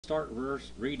Start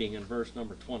reading in verse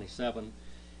number 27,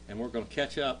 and we're going to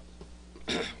catch up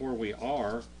where we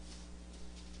are.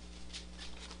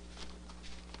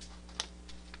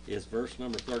 Is verse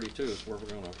number 32 is where we're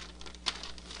going to.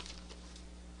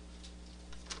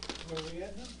 Where are we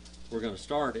at now? We're going to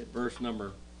start at verse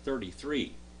number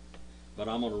 33, but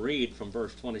I'm going to read from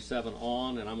verse 27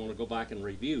 on, and I'm going to go back and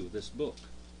review this book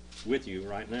with you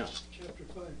right now. Chapter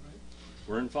 5, right?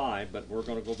 We're in 5, but we're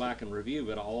going to go back and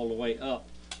review it all the way up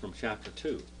from chapter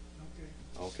 2.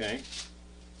 Okay?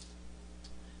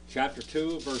 Chapter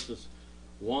 2, verses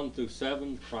 1 through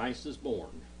 7, Christ is born.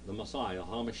 The Messiah,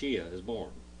 HaMashiach, is born.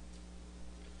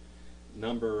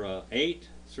 Number 8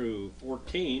 through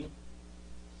 14,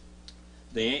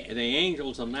 the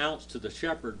angels announced to the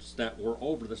shepherds that were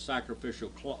over the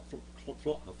sacrificial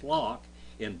flock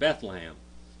in Bethlehem.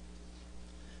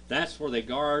 That's where they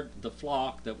guard the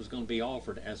flock that was going to be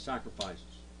offered as sacrifices.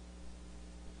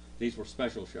 These were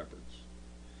special shepherds.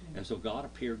 And so God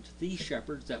appeared to these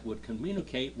shepherds that would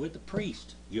communicate with the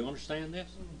priest. You understand this?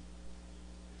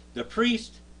 The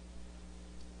priest,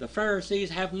 the Pharisees,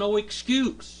 have no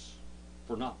excuse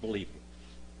for not believing.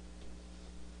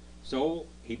 So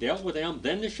he dealt with them.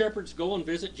 Then the shepherds go and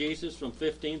visit Jesus from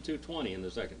 15 through 20 in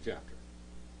the second chapter.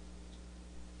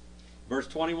 Verse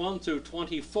 21 through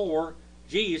 24,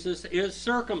 Jesus is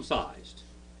circumcised.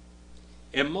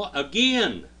 And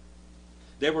again,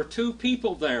 there were two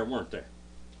people there, weren't there?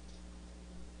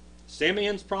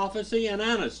 Simeon's prophecy and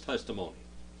Anna's testimony.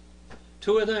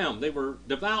 Two of them, they were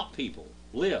devout people,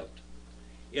 lived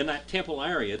in that temple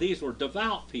area. These were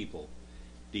devout people.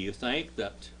 Do you think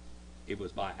that it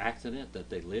was by accident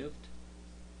that they lived?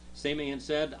 Simeon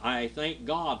said, I thank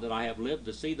God that I have lived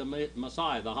to see the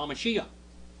Messiah, the HaMashiach.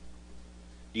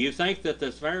 Do you think that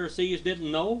the Pharisees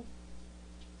didn't know?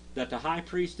 That the high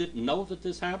priest didn't know that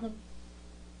this happened?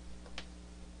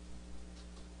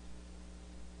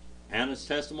 Anna's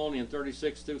testimony in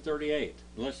 36 through 38.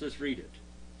 Let's just read it.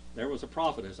 There was a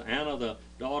prophetess, Anna, the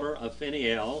daughter of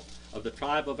Phinehas, of the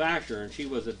tribe of Asher, and she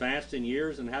was advanced in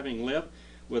years, and having lived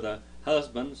with a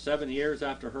husband 7 years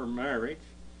after her marriage,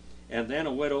 and then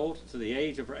a widow to the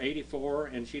age of 84,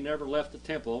 and she never left the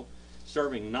temple,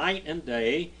 serving night and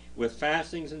day with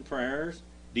fastings and prayers.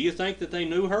 Do you think that they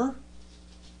knew her?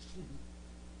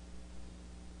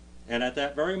 And at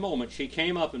that very moment she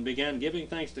came up and began giving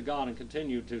thanks to God and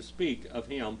continued to speak of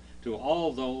him to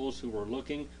all those who were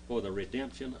looking for the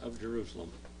redemption of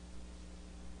Jerusalem.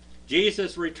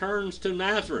 Jesus returns to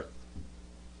Nazareth.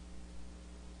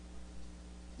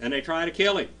 And they try to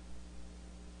kill him.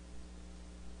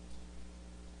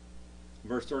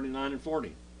 Verse 39 and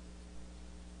 40.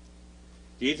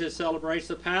 Jesus celebrates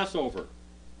the Passover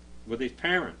with his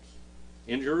parents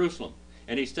in Jerusalem.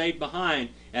 And he stayed behind,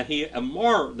 and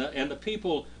the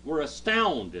people were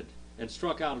astounded and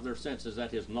struck out of their senses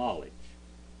at his knowledge.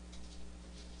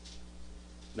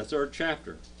 The third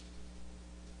chapter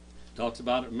talks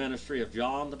about the ministry of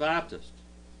John the Baptist,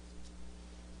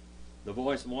 the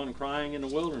voice of one crying in the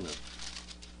wilderness.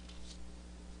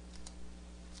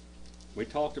 We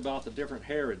talked about the different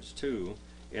Herods too,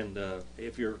 and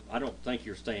I don't think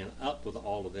you're staying up with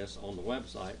all of this on the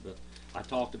website, but I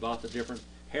talked about the different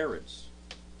Herods.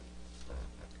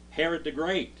 Herod the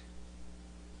Great,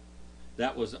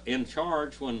 that was in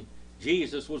charge when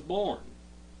Jesus was born,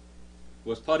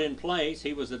 was put in place.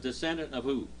 He was a descendant of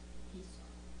who?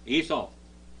 Esau.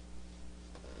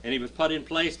 And he was put in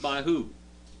place by who?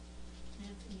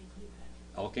 Anthony and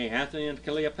Cleopatra. Okay, Anthony and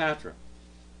Cleopatra.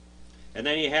 And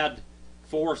then he had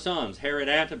 4 sons, Herod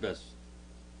Antipas,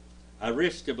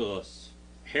 Aristobulus,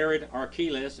 Herod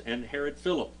Archelaus, and Herod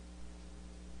Philip.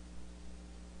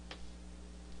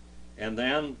 And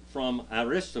then from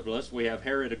Aristobulus we have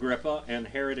Herod Agrippa and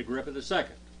Herod Agrippa II,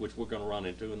 which we're going to run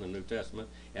into in the New Testament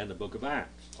and the book of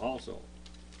Acts also.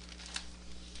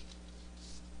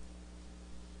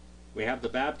 We have the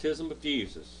baptism of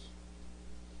Jesus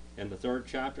in the 3rd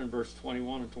chapter in verse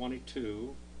 21 and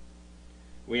 22.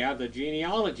 We have the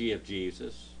genealogy of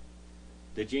Jesus,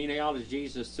 the genealogy of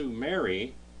Jesus through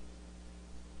Mary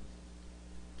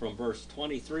from verse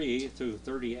 23 through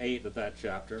 38 of that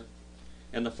chapter.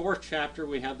 In the 4th chapter,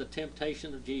 we have the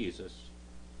temptation of Jesus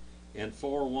in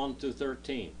 4:1 through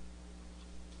 13,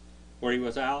 where he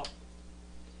was out,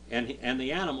 and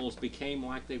the animals became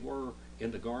like they were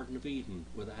in the Garden of Eden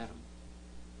with Adam,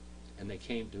 and they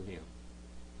came to him.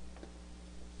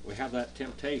 We have that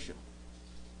temptation.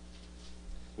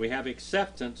 We have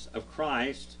acceptance of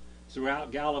Christ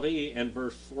throughout Galilee in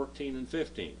verse 14 and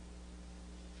 15.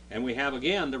 And we have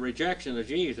again the rejection of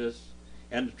Jesus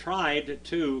and tried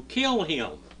to kill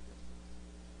him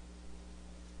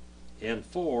in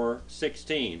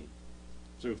 4:16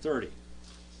 through 30.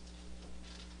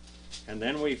 And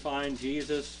then we find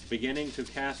Jesus beginning to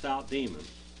cast out demons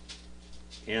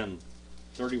in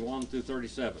 31 through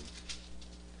 37.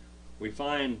 We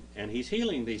find, and he's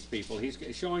healing these people. He's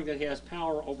showing that he has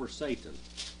power over Satan.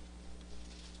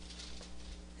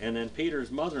 And then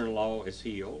Peter's mother-in-law is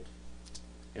healed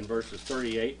in verses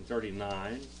 38 and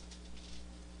 39.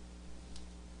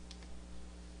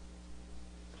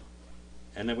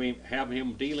 And then we have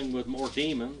him dealing with more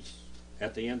demons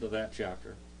at the end of that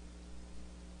chapter.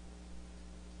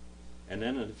 And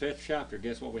then in the 5th chapter,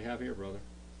 guess what we have here, Brother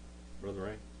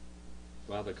Ray?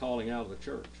 We have the calling out of the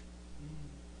church.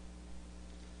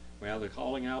 We have the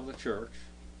calling out of the church.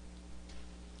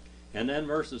 And then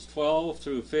verses 12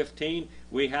 through 15,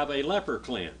 we have a leper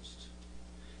cleansed.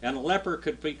 And a leper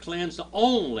could be cleansed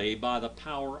only by the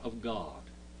power of God.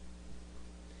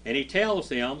 And he tells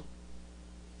him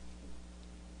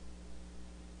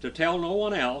to tell no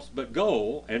one else, but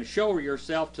go and show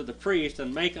yourself to the priest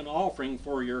and make an offering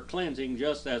for your cleansing,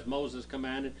 just as Moses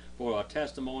commanded, for a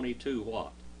testimony to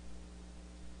what?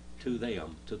 To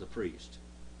them, to the priest,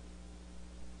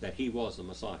 that he was the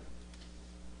Messiah.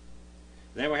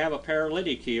 Then we have a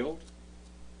paralytic healed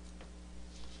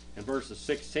in verses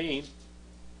 16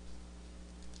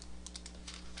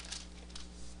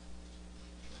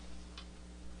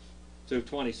 through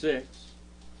 26.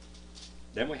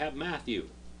 Then we have Matthew,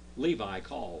 Levi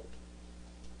called,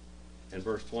 in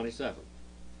verse 27.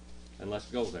 And let's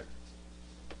go there,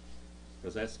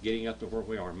 because that's getting up to where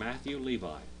we are. Matthew,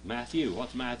 Levi. Matthew,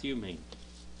 what's Matthew mean?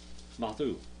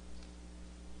 Matthew.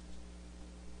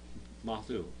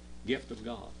 Matthew, gift of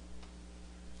God.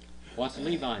 What's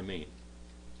Levi mean?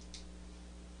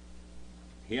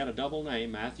 He had a double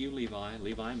name, Matthew, Levi,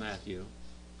 Levi, Matthew.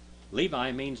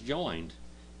 Levi means joined,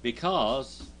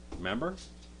 because, remember,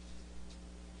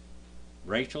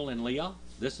 Rachel and Leah,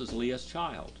 this is Leah's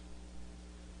child.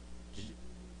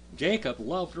 Jacob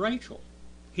loved Rachel.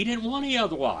 He didn't want any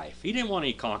other wife. He didn't want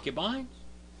any concubines.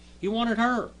 He wanted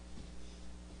her.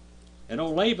 And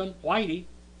old Laban, Whitey,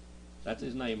 that's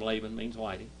his name, Laban means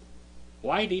Whitey.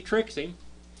 Whitey tricks him.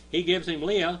 He gives him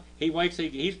Leah. He wakes,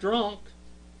 he's drunk.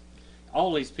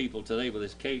 All these people today with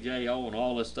this KJO and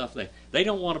all this stuff, they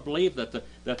don't want to believe that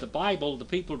the Bible, the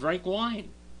people drank wine.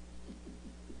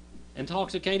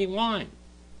 Intoxicating wine.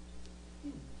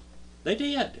 They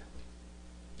did.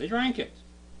 They drank it.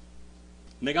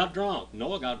 And they got drunk.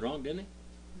 Noah got drunk, didn't he?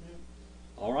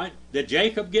 Yeah. All right. Did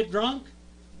Jacob get drunk?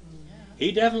 Yeah.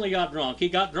 He definitely got drunk. He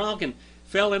got drunk and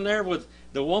fell in there with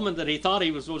the woman that he thought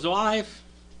he was his wife.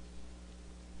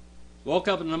 Woke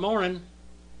up in the morning,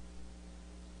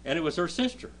 and it was her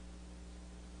sister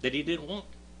that he didn't want.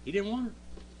 He didn't want her.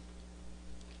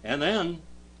 And then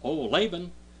old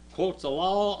Laban quotes the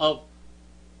law of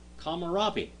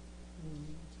Hammurabi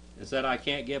and said, I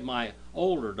can't give my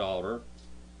older daughter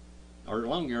or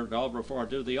younger daughter before I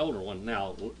do the older one.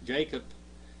 Now, Jacob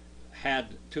had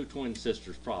 2 twin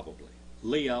sisters probably.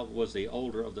 Leah was the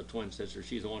older of the twin sisters.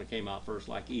 She's the one who came out first,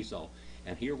 like Esau.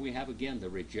 And here we have again the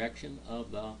rejection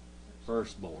of the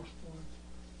firstborn.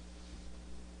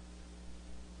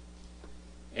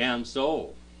 And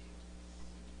so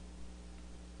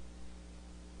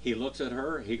he looks at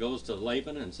her, he goes to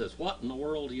Laban and says, what in the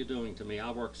world are you doing to me? I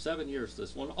worked 7 years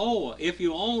this one. Oh, if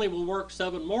you only will work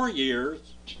 7 more years,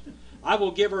 I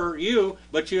will give her you,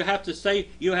 but you have to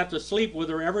sleep with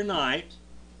her every night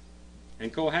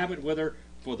and cohabit with her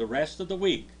for the rest of the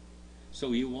week,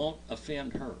 so you won't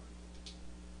offend her.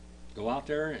 Go out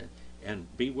there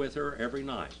and be with her every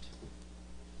night.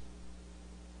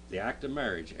 The act of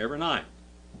marriage every night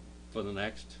for the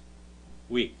next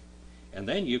week. And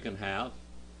then you can have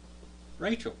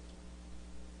Rachel,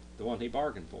 the one he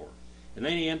bargained for. And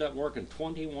then he ended up working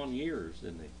 21 years,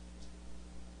 didn't he?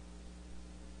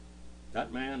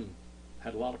 That man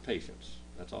had a lot of patience.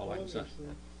 That's all I can say.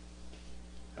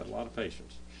 Had a lot of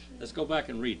patience. Let's go back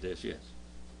and read this, yes.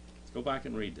 Let's go back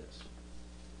and read this.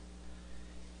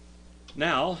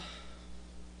 Now,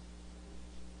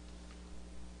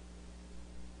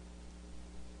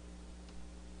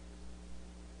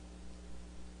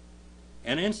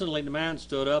 and instantly the man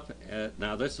stood up.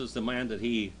 Now this is the man that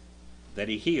he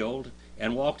healed,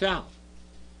 and walked out.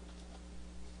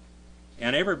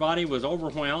 And everybody was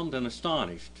overwhelmed and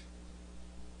astonished.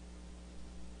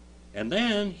 And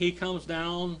then he comes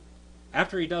down,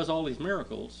 after he does all these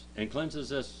miracles, and cleanses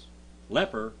this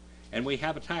leper, and we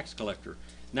have a tax collector.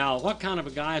 Now, what kind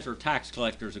of guys are tax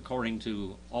collectors according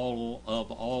to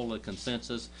all the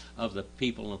consensus of the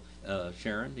people,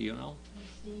 Sharon, do you know?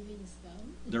 Thieving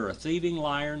scum. They're a thieving,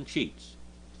 liar, and cheats.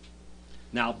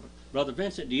 Now, Brother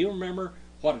Vincent, do you remember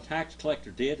what a tax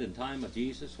collector did in time of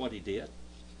Jesus, what he did?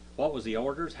 What was the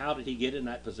orders? How did he get in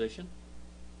that position?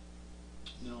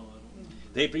 No, I don't remember.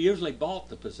 They usually bought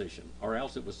the position, or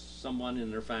else it was someone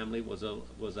in their family was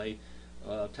a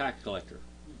tax collector.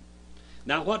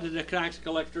 Now, what did the tax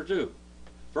collector do?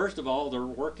 First of all, they're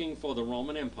working for the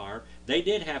Roman Empire. They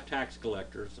did have tax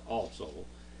collectors also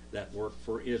that worked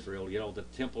for Israel. You know, the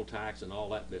temple tax and all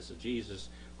that business. Jesus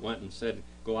went and said,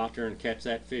 "Go out there and catch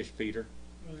that fish, Peter.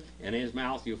 Right. In his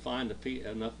mouth you'll find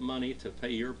enough money to pay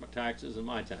your taxes and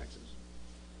my taxes."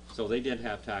 So they did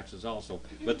have taxes also.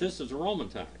 But this is a Roman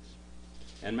tax.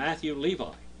 And Matthew,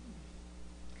 Levi.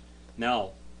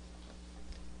 Now,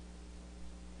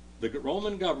 the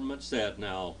Roman government said,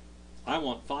 now, I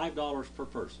want $5 per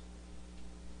person.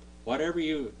 Whatever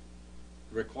you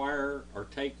require or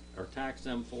take or tax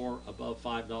them for above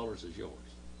 $5 is yours.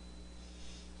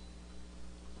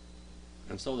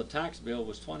 And so the tax bill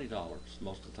was $20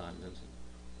 most of the time, isn't it?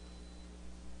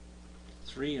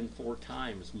 3 and 4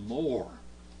 times more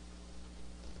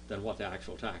than what the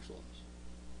actual tax was.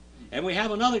 And we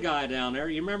have another guy down there.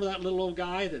 You remember that little old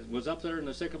guy that was up there in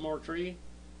the sycamore tree?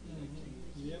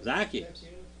 Mm-hmm. Yep. Zacchaeus.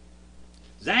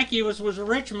 Zacchaeus was a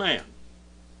rich man.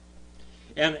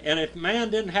 And if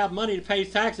man didn't have money to pay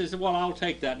his taxes, he said, well, I'll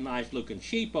take that nice looking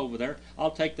sheep over there.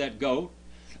 I'll take that goat.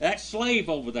 That slave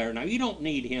over there. Now, you don't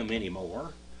need him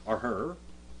anymore, or her.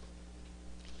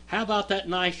 How about that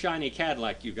nice shiny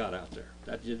Cadillac you got out there?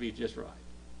 That would be just right.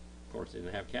 Of course, they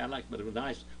didn't have Cadillacs, but it was a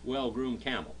nice, well-groomed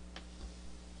camel.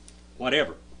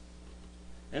 Whatever.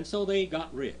 And so they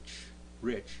got rich.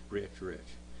 Rich, rich, rich.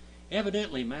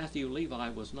 Evidently, Matthew Levi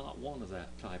was not one of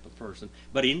that type of person.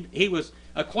 But he was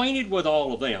acquainted with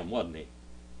all of them, wasn't he?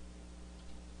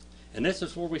 And this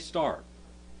is where we start.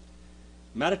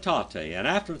 Meditate. And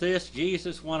after this,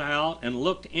 Jesus went out and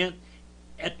looked in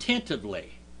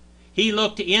attentively. He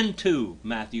looked into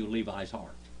Matthew Levi's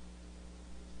heart.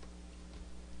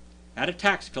 At a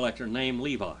tax collector named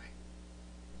Levi.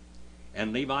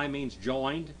 And Levi means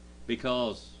joined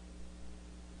because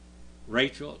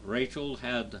Rachel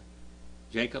had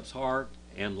Jacob's heart,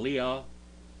 and Leah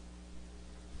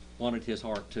wanted his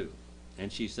heart too.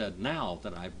 And she said, now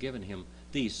that I've given him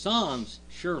these sons,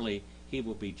 surely he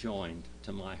will be joined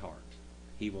to my heart.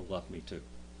 He will love me too.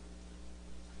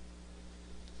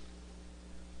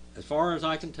 As far as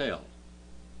I can tell,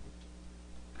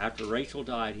 after Rachel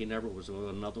died, he never was with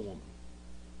another woman.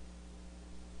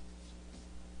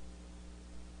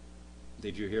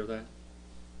 Did you hear that?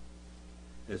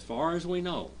 As far as we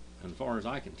know, and as far as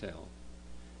I can tell,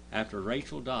 after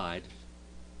Rachel died,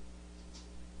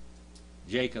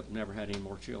 Jacob never had any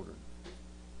more children.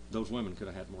 Those women could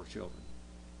have had more children.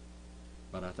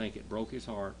 But I think it broke his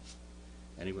heart,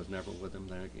 and he was never with them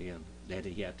there again.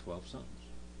 He had 12 sons.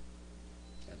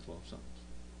 He had 12 sons.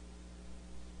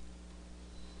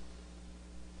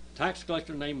 Tax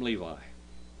collector named Levi.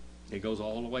 It goes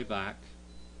all the way back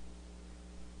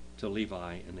to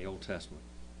Levi in the Old Testament.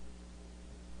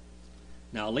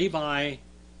 Now, Levi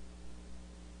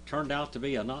turned out to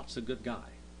be a not so good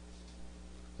guy.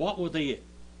 What was the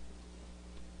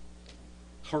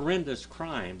horrendous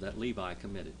crime that Levi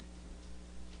committed?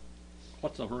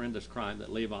 What's the horrendous crime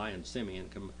that Levi and Simeon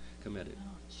committed?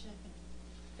 Oh, Shechem.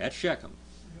 At Shechem.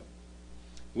 Yep.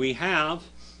 We have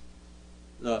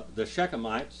the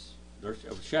Shechemites,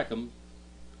 Shechem.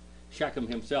 Shechem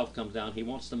himself comes down. He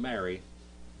wants to marry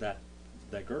that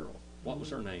girl. What was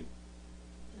her name?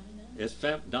 Dinah. It's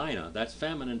Dinah. That's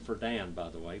feminine for Dan, by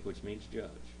the way, which means judge.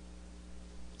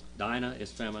 Dinah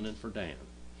is feminine for Dan.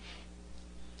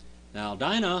 Now,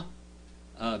 Dinah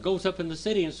goes up in the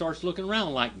city and starts looking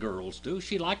around like girls do.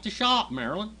 She liked to shop,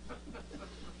 Marilyn.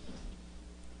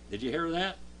 Did you hear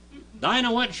that?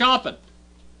 Dinah went shopping.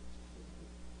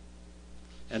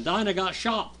 And Dinah got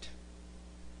shopped.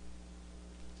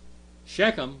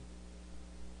 Shechem,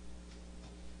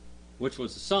 which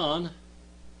was the son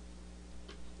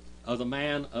of the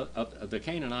man of the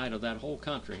Canaanite of that whole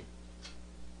country,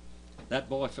 that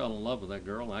boy fell in love with that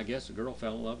girl, and I guess the girl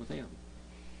fell in love with him.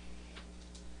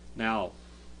 Now,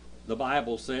 the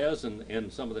Bible says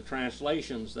in some of the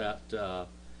translations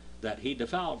that he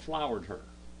deflowered her,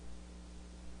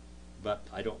 but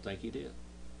I don't think he did.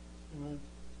 Right.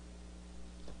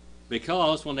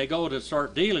 Because when they go to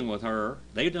start dealing with her,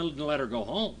 they didn't let her go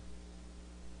home.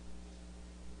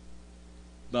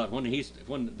 But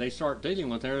when they start dealing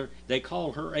with her, they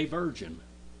call her a virgin.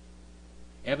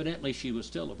 Evidently, she was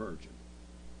still a virgin.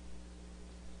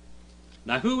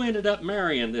 Now, who ended up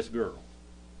marrying this girl?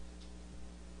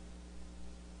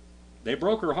 They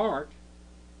broke her heart.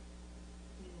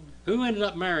 Who ended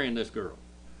up marrying this girl?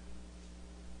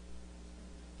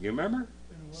 You remember?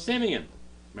 Simeon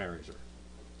marries her.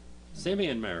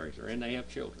 Simeon marries her, and they have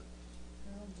children.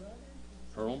 Her own brother?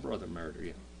 Her own brother married her,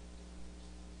 yeah.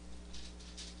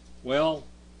 Well,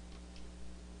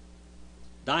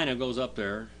 Dinah goes up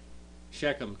there.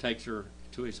 Shechem takes her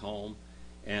to his home,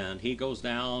 and he goes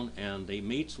down and he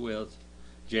meets with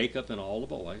Jacob and all the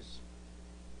boys.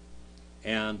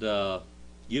 And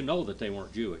you know that they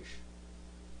weren't Jewish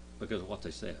because of what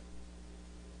they said.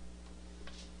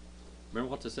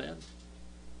 Remember what they said?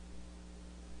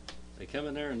 They come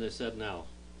in there and they said, now,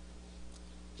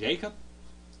 Jacob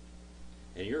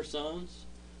and your sons,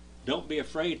 don't be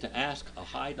afraid to ask a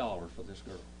high dollar for this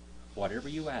girl. Whatever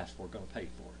you ask, we're going to pay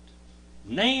for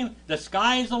it. Name, the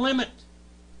sky's the limit.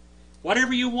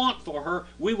 Whatever you want for her,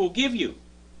 we will give you.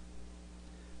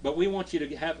 But we want you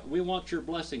to we want your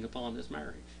blessing upon this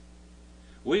marriage.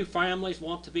 We families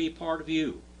want to be part of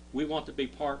you. We want to be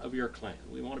part of your clan.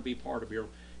 We want to be part of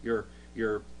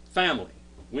your family.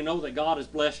 We know that God has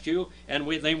blessed you, and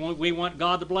we want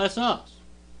God to bless us.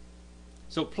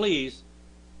 So please,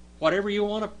 whatever you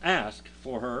want to ask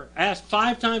for her, ask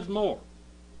 5 times more,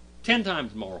 10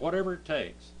 times more, whatever it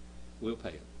takes. We'll pay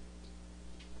it.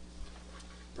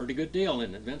 Pretty good deal,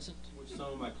 isn't it, Vincent? Which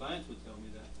some of my clients would tell me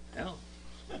that. Yeah.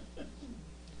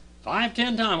 5,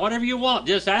 10 times, whatever you want,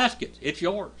 just ask it. It's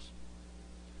yours.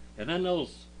 And then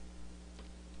those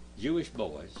Jewish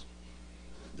boys,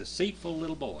 deceitful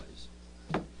little boys,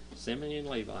 Simeon and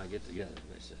Levi get together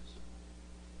and they says,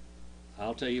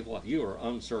 I'll tell you what, you are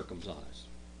uncircumcised.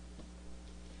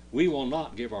 We will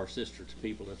not give our sister to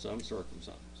people that's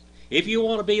uncircumcised. If you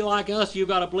want to be like us, you've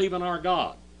got to believe in our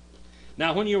God.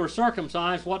 Now, when you were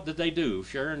circumcised, what did they do?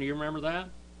 Sharon, do you remember that?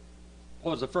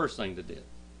 What was the first thing they did?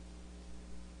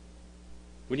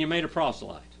 When you made a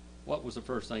proselyte, what was the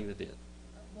first thing they did?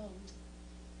 Well,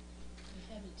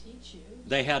 they had to teach you.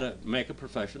 They had to make a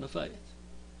profession of faith.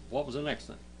 What was the next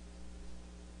thing?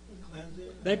 Cleanse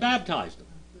it. They baptized them.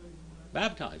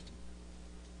 Baptized them.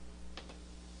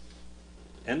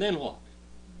 And then what?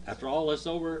 After all this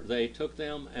over, they took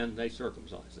them and they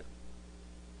circumcised them.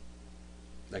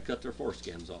 They cut their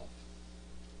foreskins off.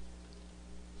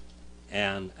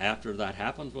 And after that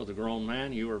happens with a grown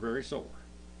man, you are very sore.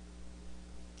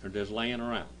 They're just laying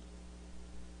around.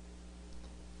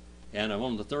 And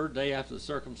on the 3rd day after the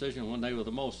circumcision, when they were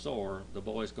the most sore, the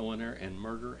boys go in there and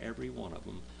murder every one of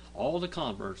them. All the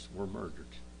converts were murdered.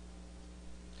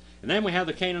 And then we have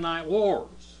the Canaanite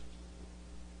wars,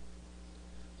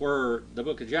 where the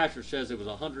book of Jasher says it was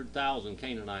 100,000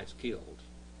 Canaanites killed.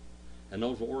 And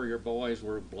those warrior boys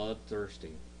were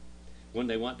bloodthirsty. When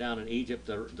they went down in Egypt,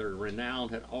 their renown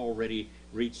had already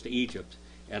reached Egypt.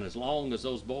 And as long as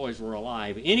those boys were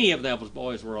alive, any of those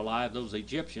boys were alive, those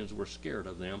Egyptians were scared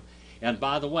of them. And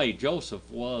by the way, Joseph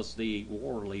was the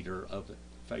war leader of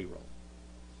Pharaoh.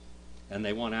 And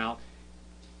they went out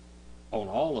on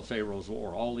all of Pharaoh's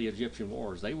war, all the Egyptian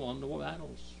wars. They won the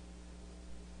battles.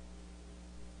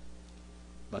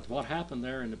 But what happened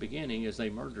there in the beginning is they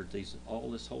murdered this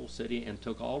whole city and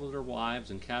took all of their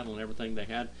wives and cattle and everything they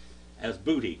had as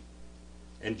booty.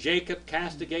 And Jacob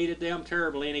castigated them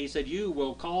terribly, and he said, you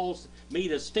will cause me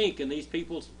to stink in these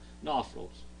people's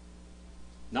nostrils.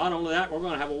 Not only that, we're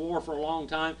going to have a war for a long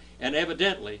time, and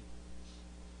evidently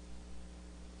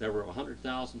there were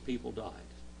 100,000 people died.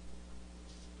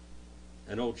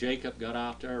 And old Jacob got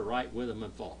out there right with them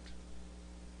and fought.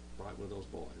 Right with those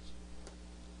boys.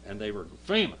 And they were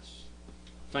famous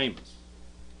fighters.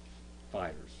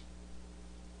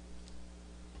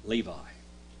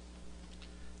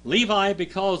 Levi,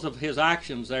 because of his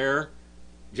actions there,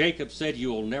 Jacob said,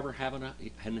 you will never have an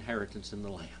inheritance in the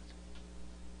land.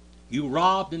 You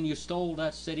robbed and you stole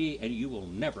that city, and you will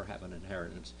never have an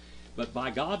inheritance. But by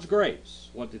God's grace,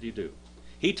 what did he do?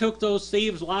 He took those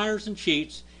thieves, liars, and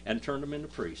cheats and turned them into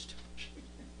priests.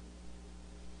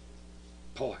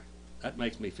 Boy, that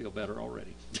makes me feel better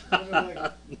already. Like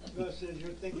God says, you're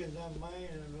thinking I'm mine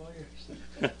and all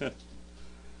yours.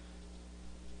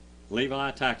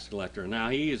 Levi, tax collector. Now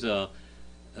he's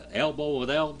elbow with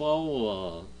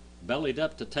elbow, bellied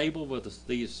up to table with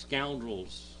these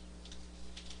scoundrels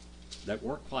that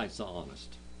weren't quite so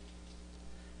honest.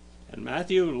 And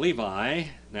Matthew, Levi,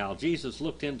 now Jesus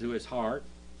looked into his heart,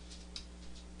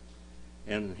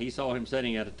 and he saw him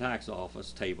sitting at a tax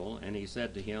office table, and he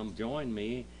said to him, join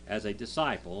me as a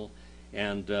disciple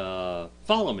and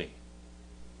follow me.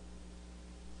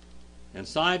 And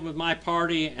side with my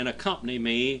party and accompany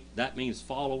me. That means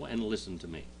follow and listen to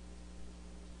me.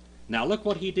 Now look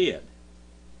what he did.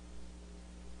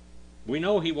 We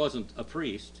know he wasn't a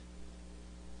priest.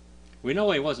 We know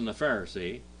he wasn't a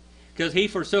Pharisee, because he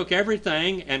forsook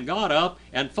everything and got up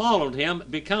and followed him,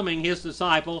 becoming his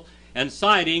disciple and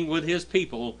siding with his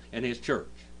people and his church.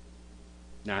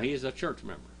 Now he is a church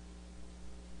member.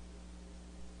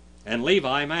 And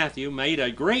Levi, Matthew, made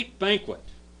a great banquet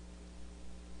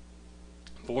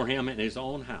for him in his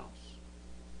own house.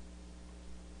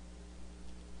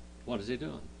 What is he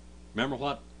doing? Remember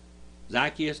what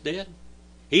Zacchaeus did?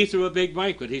 He threw a big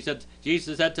banquet. He said,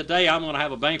 Jesus said, today I'm going to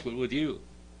have a banquet with you.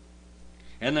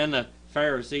 And then the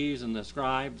Pharisees and the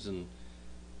scribes and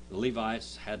the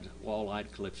Levites had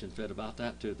wall-eyed collection fit about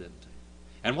that too, didn't they?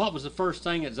 And what was the first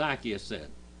thing that Zacchaeus said?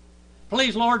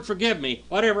 Please, Lord, forgive me.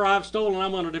 Whatever I've stolen,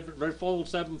 I'm going to fold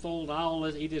sevenfold. All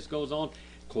this. He just goes on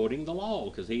quoting the law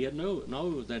because he had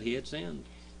knows that he had sinned.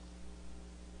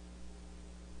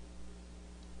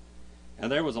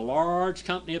 And there was a large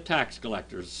company of tax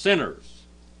collectors, sinners.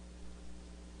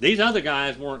 These other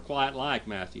guys weren't quite like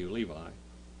Matthew, Levi.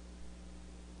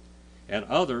 And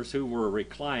others who were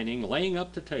reclining, laying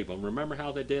up the table. Remember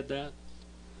how they did that?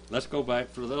 Let's go back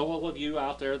for all of you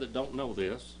out there that don't know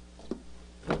this.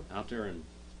 Out there in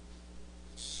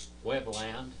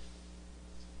Webland.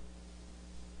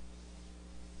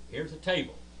 Here's a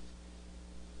table.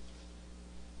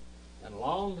 And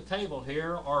along the table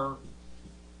here are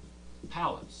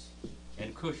pallets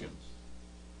and cushions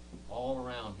all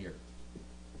around here.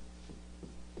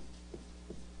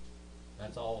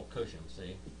 That's all cushions,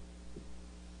 see?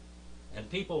 And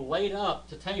people laid up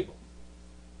the table.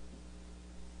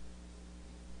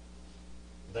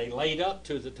 They laid up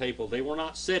to the table. They were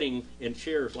not sitting in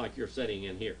chairs like you're sitting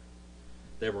in here.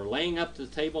 They were laying up to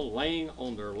the table, laying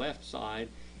on their left side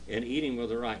and eating with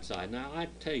their right side. Now, I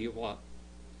tell you what,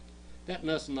 that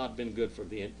must not have been good for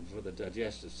the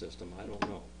digestive system. I don't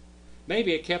know.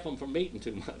 Maybe it kept them from eating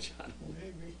too much. I don't know.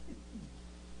 Maybe.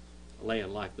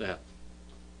 Laying like that.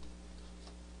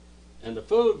 And the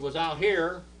food was out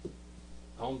here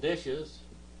on dishes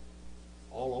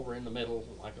all over in the middle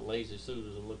like a lazy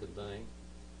Susan looking thing.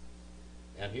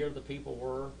 And here the people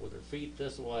were with their feet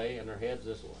this way and their heads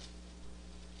this way.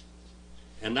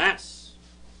 And that's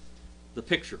the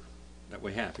picture that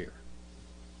we have here.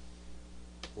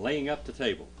 Laying up the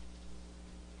table.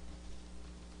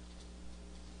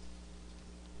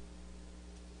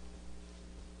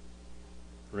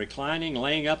 Reclining,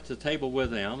 laying up the table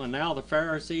with them, and now the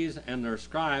Pharisees and their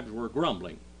scribes were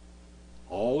grumbling.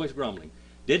 Always grumbling.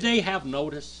 Did they have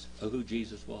notice of who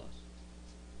Jesus was?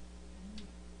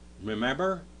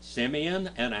 Remember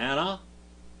Simeon and Anna,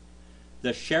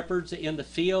 the shepherds in the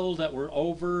field that were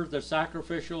over the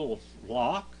sacrificial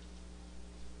flock?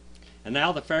 And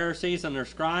now the Pharisees and their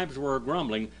scribes were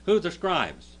grumbling. Who are the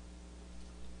scribes?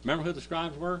 Remember who the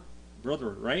scribes were? Brother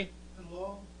Ray? The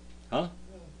law? Huh?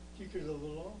 Teachers of the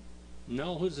law?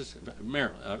 No, who's this?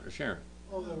 Sharon.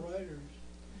 Oh, the writers.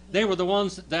 They were the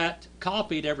ones that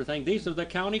copied everything. These are the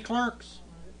county clerks.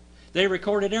 Right. They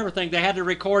recorded everything. They had to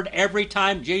record every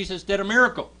time Jesus did a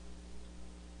miracle.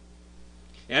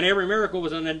 And every miracle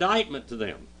was an indictment to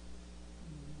them.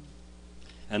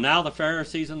 And now the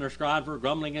Pharisees and their scribes were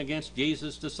grumbling against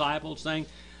Jesus' disciples, saying,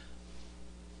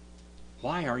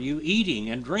 why are you eating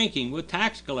and drinking with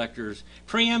tax collectors,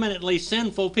 preeminently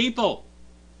sinful people?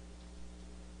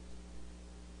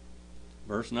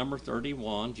 Verse number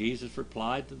 31, Jesus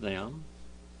replied to them.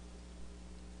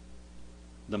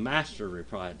 The Master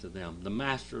replied to them. The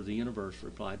Master of the universe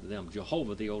replied to them.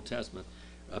 Jehovah, the Old Testament,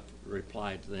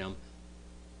 replied to them.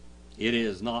 It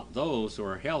is not those who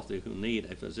are healthy who need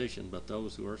a physician, but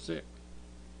those who are sick.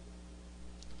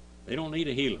 They don't need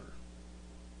a healer,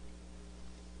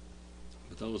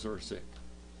 but those who are sick.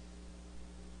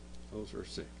 Those who are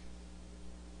sick.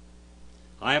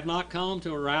 I have not come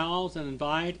to arouse and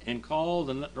invite and call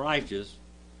the righteous,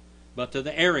 but to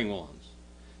the erring ones.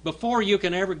 Before you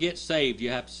can ever get saved,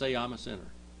 you have to say, I'm a sinner.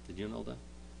 Did you know that?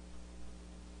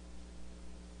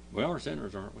 We are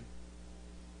sinners, aren't we?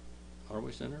 Are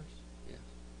we sinners? Yes.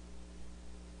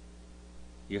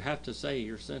 You have to say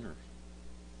you're sinners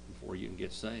before you can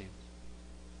get saved.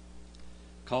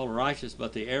 Called righteous,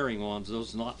 but the erring ones,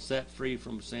 those not set free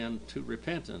from sin to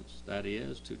repentance, that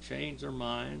is, to change their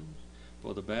minds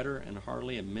for the better and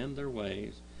heartily amend their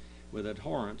ways with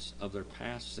abhorrence of their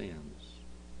past sins.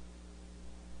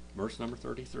 Verse number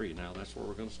 33. Now that's where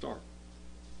we're going to start.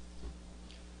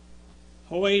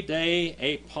 Hoi de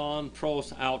epon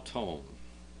pros auton.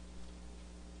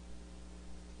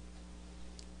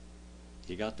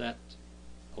 You got that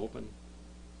open?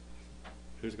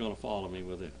 Who's going to follow me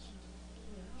with this?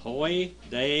 Hoi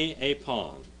de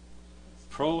epon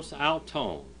pros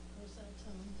auton.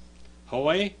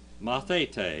 Hoi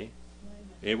mathete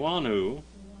ewanu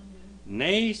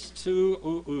nes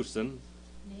tu usen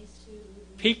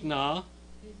pigna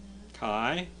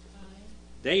kai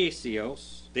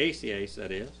deisios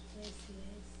that is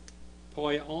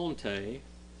poionte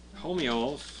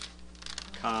homios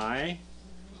kai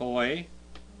hoi,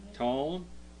 ton,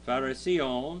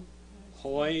 phariseon,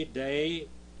 hoi de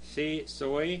si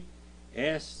soi,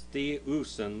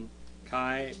 estiusen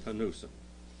kai panusen.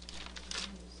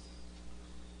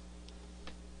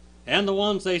 And the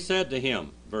ones they said to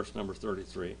him, verse number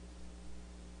 33,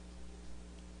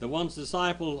 the ones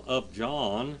disciple of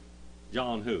John,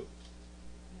 John who?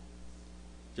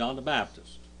 John the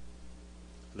Baptist.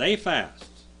 They fast.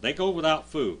 They go without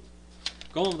food.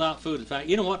 Going without food, in fact,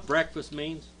 you know what breakfast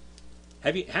means?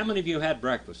 How many of you had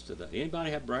breakfast today? Anybody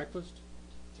had breakfast?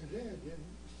 Today I didn't.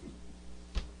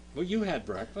 Well, you had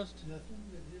breakfast. Nothing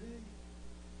but today.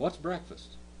 What's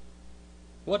breakfast?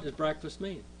 What does breakfast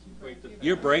mean? Break the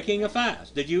You're fast. breaking a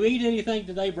fast. Did you eat anything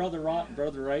today, Brother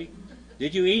Brother Ray?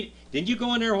 Did you eat? Didn't you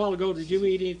go in there a while ago? Did you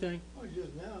eat anything? Oh,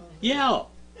 just now. Yeah,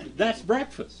 that's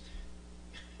breakfast.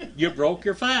 You broke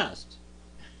your fast.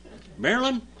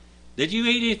 Marilyn, did you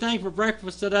eat anything for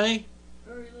breakfast today?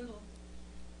 Very little.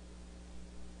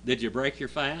 Did you break your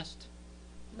fast?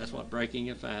 That's what breaking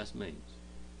your fast means.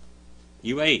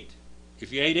 You ate.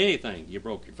 If you ate anything, you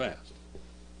broke your fast.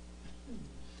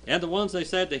 And the ones they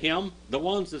said to him, the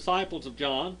ones disciples of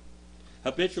John,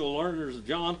 habitual learners of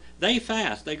John, they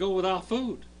fast. They go without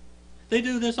food. They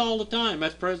do this all the time.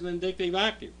 That's present indicative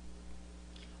active.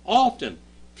 Often,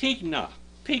 pigna.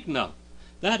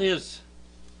 That is,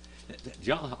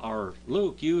 John or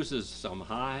Luke uses some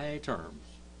high terms,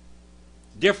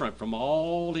 different from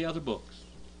all the other books.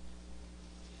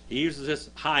 He uses this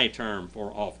high term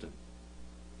for often.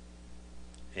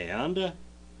 And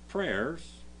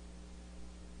prayers.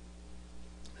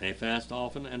 They fast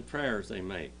often, and prayers they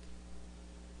make.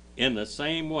 In the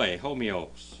same way,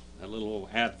 homeos, that little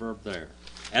adverb there.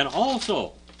 And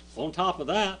also, on top of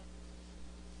that,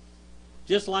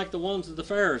 just like the ones of the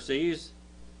Pharisees,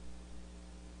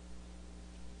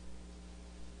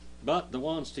 but the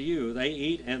ones to you, they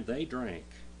eat and they drink.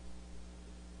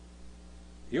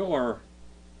 Your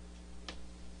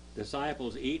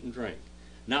disciples eat and drink.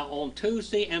 Now on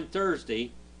Tuesday and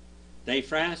Thursday, they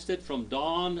fasted from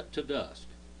dawn to dusk.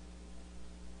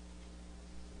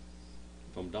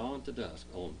 From dawn to dusk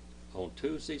on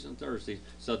Tuesdays and Thursdays.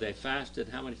 So they fasted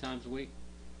how many times a week?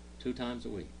 2 times a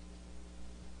week.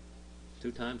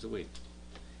 2 times a week.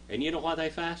 And you know why they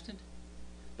fasted?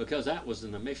 Because that was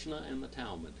in the Mishnah and the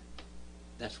Talmud.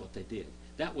 That's what they did.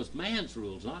 That was man's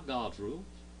rules, not God's rules.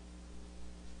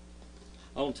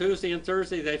 On Tuesday and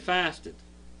Thursday they fasted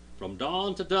from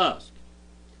dawn to dusk,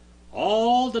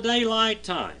 all the daylight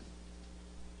time.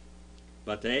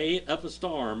 But they ate up a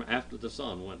storm after the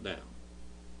sun went down.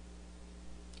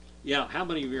 Yeah, how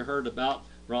many of you heard about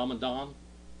Ramadan?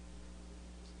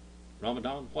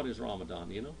 Ramadan? What is Ramadan?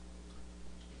 Do you know?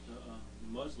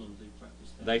 Muslims, they practice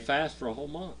that. They fast for a whole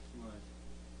month. Right.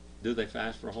 Do they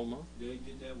fast for a whole month? They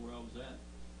did that where I was at.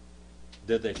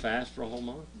 Did they fast for a whole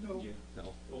month? No. Yeah.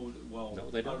 No. Oh, well,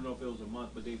 No, they I don't. don't know if it was a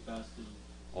month, but they fasted.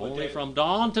 Only they- from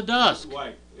dawn to dusk.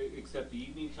 Right, except the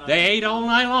evening time. They ate all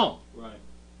night long. Right.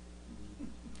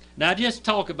 Now just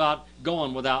talk about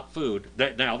going without food.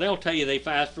 Now they'll tell you they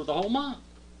fast for the whole month.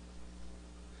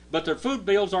 But their food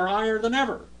bills are higher than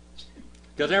ever.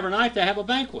 Because every night they have a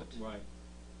banquet. Right.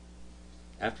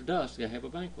 After dusk they have a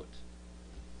banquet.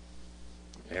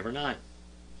 Every night.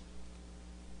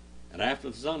 And after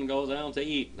the sun goes down to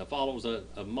eat, the followers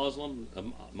of Muslim,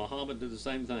 Muhammad do the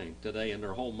same thing today in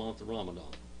their whole month of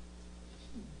Ramadan.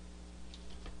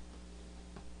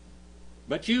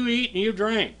 But you eat and you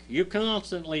drink. You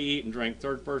constantly eat and drink.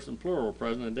 Third person plural,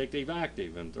 present indicative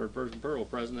active, and third person plural,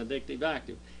 present indicative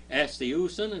active.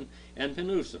 Estiusen and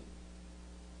penusen.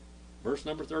 Verse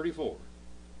number 34.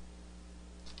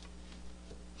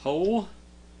 Ho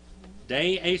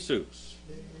de Jesus,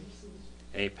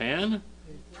 epan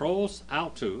pros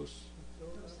autus,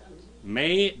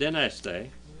 me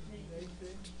deneste,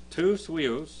 tu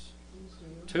suius,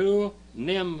 tu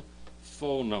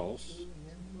nymphonos,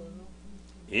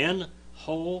 in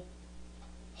ho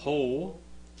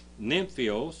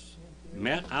nymphios,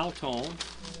 met auton,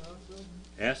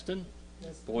 estin,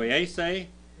 poiese,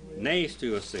 nes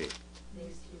tuasi.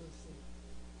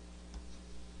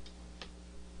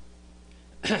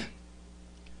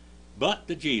 But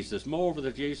the Jesus, moreover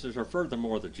the Jesus, or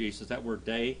furthermore the Jesus, that word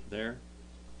day there,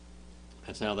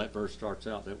 that's how that verse starts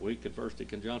out, that week adversity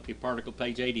conjunctive particle,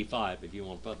 page 85, if you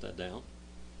want to put that down.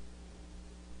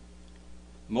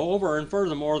 Moreover and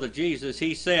furthermore the Jesus,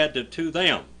 he said to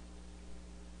them,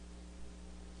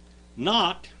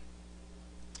 not,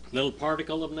 little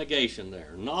particle of negation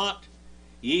there, not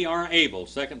ye are able,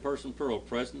 second person plural,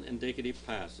 present indicative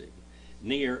passive,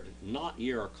 not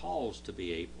ye are caused to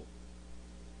be able,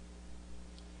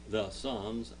 the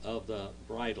sons of the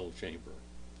bridal chamber.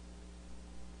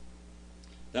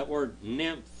 That word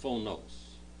nymphonos.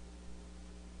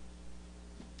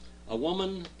 A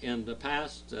woman in the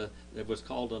past that was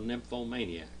called a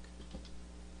nymphomaniac.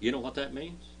 You know what that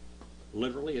means?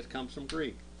 Literally, it comes from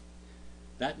Greek.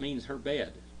 That means her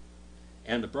bed.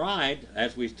 And the bride,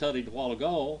 as we studied a while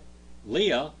ago,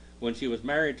 Leah, when she was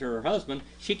married to her husband,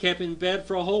 she kept in bed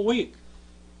for a whole week.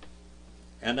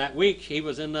 And that week, he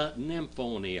was in the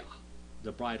nymphonia,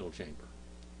 the bridal chamber.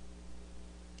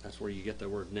 That's where you get the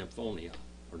word nymphonia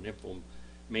or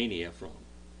nymphomania from.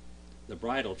 The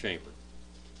bridal chamber.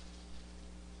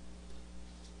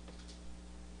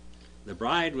 The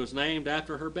bride was named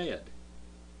after her bed.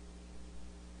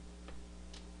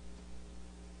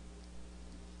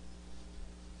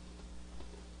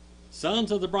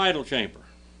 Sons of the bridal chamber.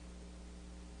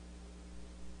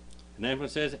 And then it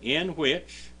says, in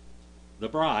which the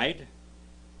bride,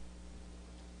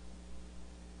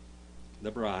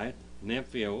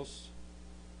 Nymphios,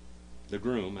 the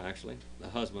groom actually, the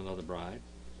husband of the bride,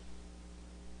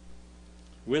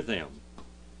 with them,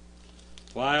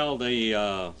 while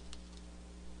the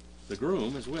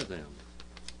groom is with them.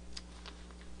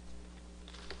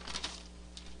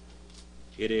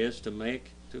 It is to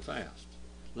fast.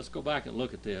 Let's go back and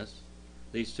look at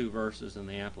these two verses in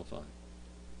the Amplified.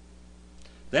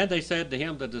 Then they said to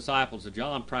him, the disciples of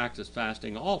John practice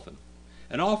fasting often,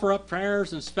 and offer up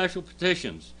prayers and special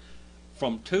petitions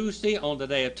from Tuesday, on the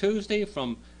day of Tuesday,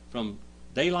 from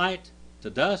daylight to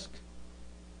dusk,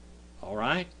 all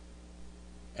right,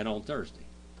 and on Thursday.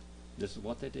 This is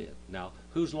what they did. Now,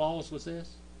 whose laws was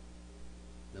this?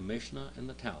 The Mishnah and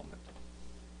the Talmud.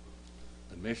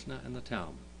 The Mishnah and the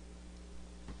Talmud.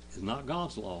 It's not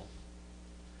God's law.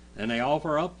 And they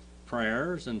offer up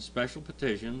prayers and special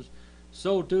petitions.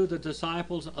 So do the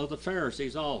disciples of the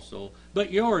Pharisees also.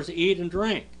 But yours eat and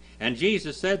drink. And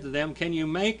Jesus said to them, can you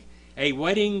make a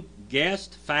wedding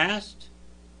guest fast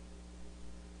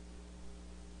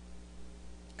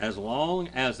as long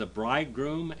as the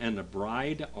bridegroom and the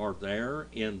bride are there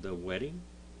in the wedding?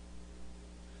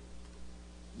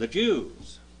 The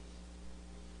Jews,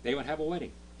 they would have a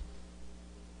wedding.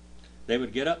 They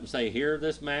would get up and say, here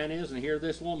this man is and here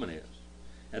this woman is.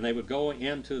 And they would go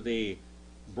into the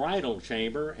bridal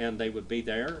chamber and they would be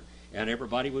there and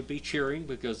everybody would be cheering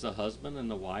because the husband and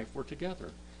the wife were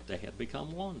together. They had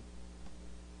become one.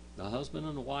 The husband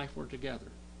and the wife were together.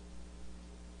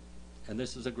 And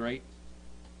this is a great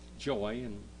joy,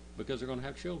 and because they're going to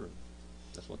have children.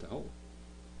 That's what they hope.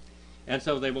 And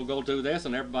so they will go do this,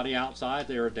 and everybody outside,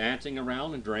 they are dancing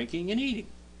around and drinking and eating.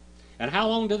 And how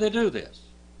long do they do this?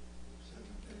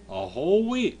 A whole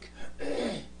week.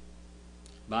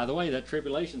 By the way, that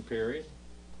tribulation period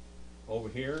over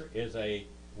here is a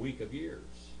week of years,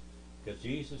 because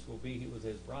Jesus will be with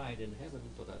his bride in heaven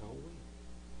for that whole week.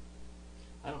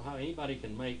 I don't know how anybody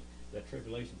can make that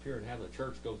tribulation period and have the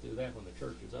church go through that when the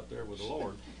church is up there with the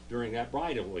Lord during that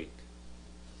bridal week.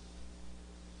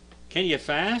 Can you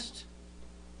fast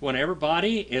when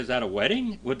everybody is at a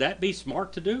wedding? Would that be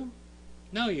smart to do?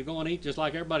 No, you're going to eat just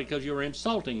like everybody because you're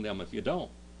insulting them if you don't.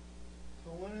 I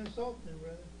want to insult them,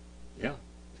 brother. Yeah,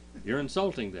 you're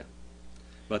insulting them.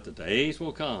 But the days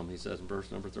will come, he says in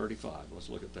verse number 35. Let's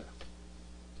look at that.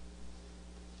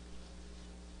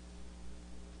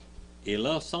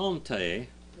 Ilosante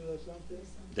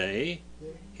de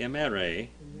hemere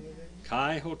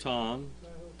kai hotan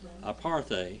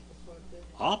aparte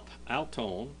op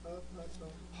auton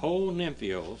ho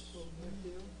nymphios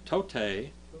tote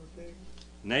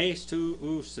nes tu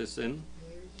usisin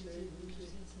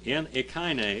in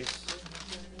ekines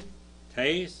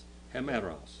tes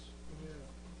hemeros.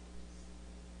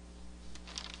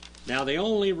 Now the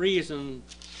only reason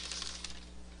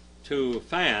to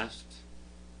fast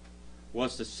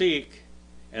was to seek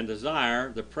and desire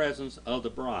the presence of the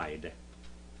bridegroom.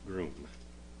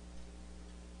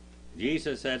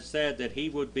 Jesus had said that he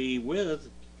would be with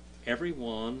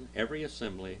everyone, every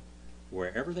assembly,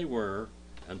 wherever they were,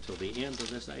 until the end of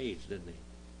this age, didn't he?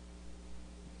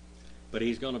 But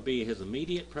he's going to be, his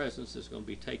immediate presence is going to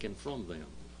be taken from them.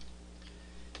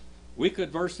 Weak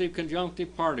adversive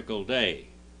conjunctive particle, day.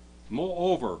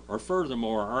 Moreover, or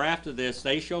furthermore, or after this,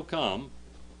 they shall come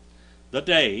the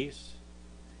days,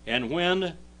 and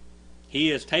when he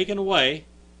is taken away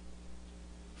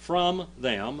from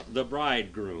them, the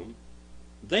bridegroom,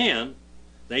 then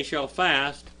they shall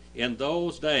fast in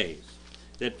those days.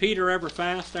 Did Peter ever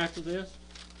fast after this?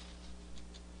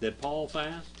 Did Paul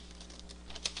fast?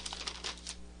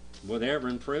 Were they ever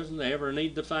in prison? Did they ever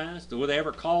need to fast? Were they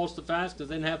ever caused to fast because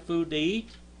they didn't have food to eat?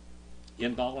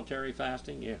 Involuntary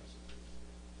fasting? Yes.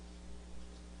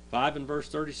 5 and verse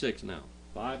 36 now.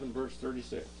 5 and verse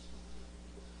 36.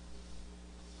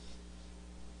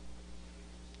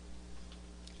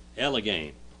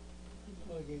 Elegane,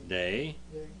 Again. De,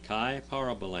 Day. Kai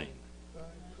Parabolane, Kai.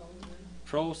 Colin.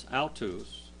 Pros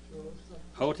Altus, Rose.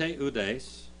 Hote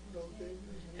Udes, Rote.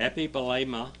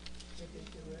 Epibalema,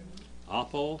 Epikiran.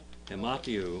 Apo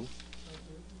Hematiu, Atu.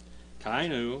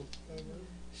 Kainu, Kainu.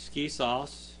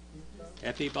 Skisos,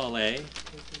 Ita. Epibale,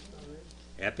 Epikale.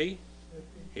 Epi, Epi.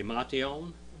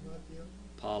 Hemation, Matthew.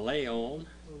 Paleon,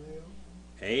 Oleo.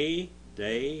 A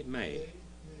De Me, Day.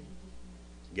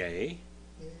 Gay,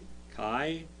 Day.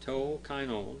 Kai To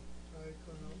Kainon, Kai.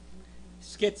 Kono.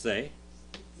 Skitze, Day.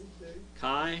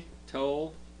 Kai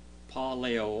To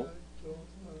Paleo, Kai. To.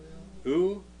 Oleo.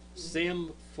 U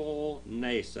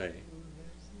Symphonese,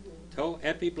 To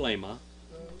Epiblema,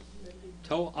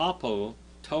 To Apo,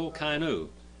 To Kainu.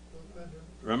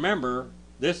 Remember,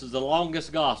 this is the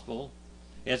longest gospel.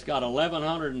 It's got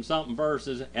 1,100 and something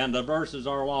verses, and the verses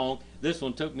are long. This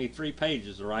one took me 3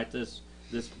 pages to write this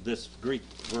Greek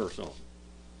verse on.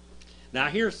 Now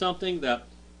here's something that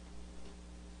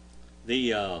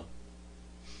the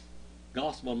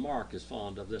Gospel of Mark is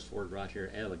fond of, this word right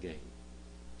here, elegane.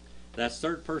 That's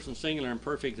third person singular and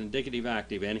perfect indicative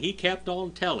active, and he kept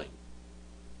on telling.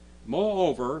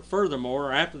 Moreover,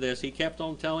 furthermore, after this, he kept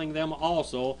on telling them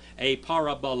also a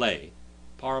parabole.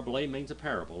 Parabole means a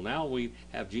parable. Now we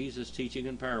have Jesus teaching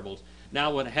in parables.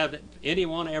 Now, have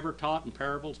anyone ever taught in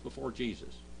parables before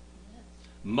Jesus?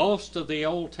 Most of the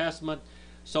Old Testament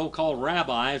so-called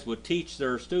rabbis would teach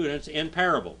their students in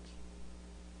parables.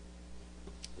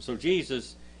 So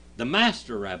Jesus, the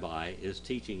master rabbi, is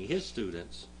teaching his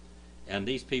students, and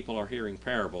these people are hearing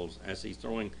parables as he's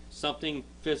throwing something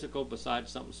physical beside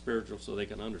something spiritual so they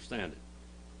can understand it.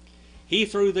 He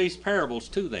threw these parables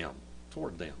to them,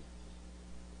 toward them,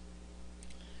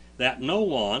 that no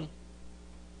one,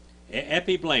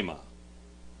 epiblema.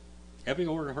 Have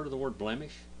you ever heard of the word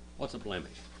blemish? What's a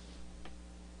blemish?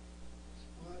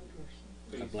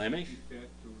 A blemish?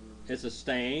 It's a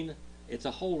stain. It's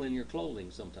a hole in your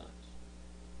clothing sometimes.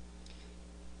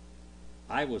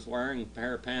 I was wearing a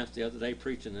pair of pants the other day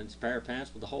preaching, and it's a pair of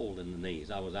pants with a hole in the knees.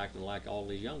 I was acting like all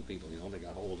these young people, they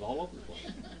got holes all over the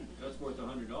place. That's worth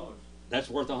 $100. That's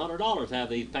worth $100 to have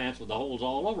these pants with the holes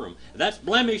all over them. That's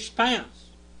blemished pants.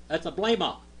 That's a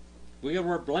blema. We get the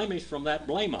word blemish from that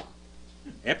blema.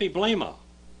 Epiblema.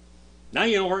 Now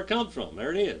you know where it comes from.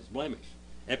 There it is, blemish.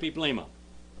 Epiblema.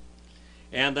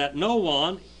 And that no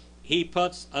one he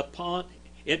puts upon,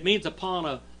 it means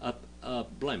upon a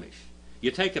blemish.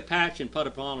 You take a patch and put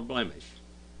upon a blemish.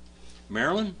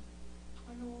 Marilyn?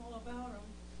 I know all about them.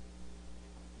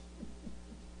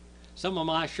 Some of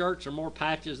my shirts are more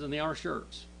patches than they are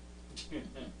shirts. Is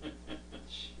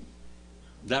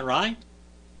that right?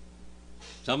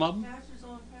 Some of them? Patches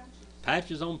on patches.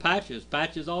 Patches on patches,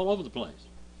 patches all over the place.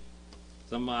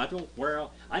 Some I don't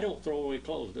throw away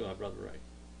clothes, do I, Brother Ray?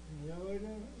 No, I don't.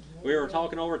 No, We I were don't.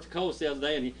 talking over at the coast the other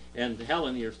day, and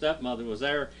Helen, your stepmother, was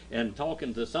there and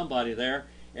talking to somebody there,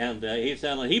 and he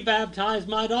said he baptized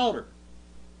my daughter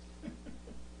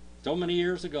so many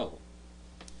years ago.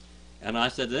 And I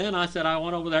said, I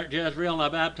went over there at Jezreel and I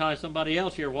baptized somebody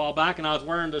else here a while back, and I was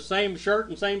wearing the same shirt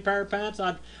and same pair of pants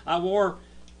I wore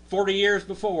 40 years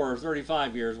before, or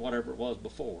 35 years, whatever it was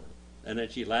before. And then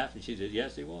she laughed and she said,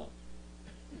 yes, he was.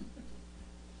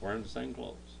 Wearing the same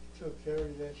clothes. So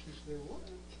Carrie, that she said, what?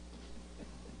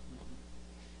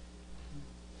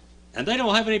 And they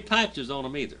don't have any patches on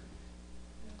them either.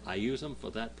 I use them for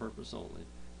that purpose only.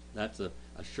 That's a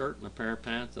shirt and a pair of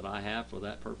pants that I have for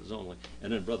that purpose only.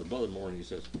 And then Brother Morning, he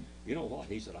says, you know what?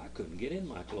 He said, I couldn't get in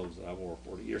my clothes that I wore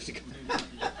 40 years ago.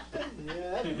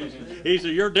 Yeah, He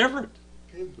said, you're different.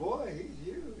 good boy, he's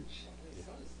huge.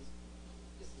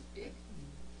 This is big.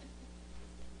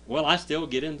 Well, I still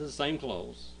get into the same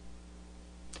clothes.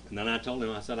 And then I told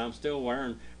him, I said, I'm still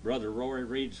wearing Brother Rory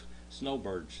Reed's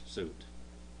snowbird suit.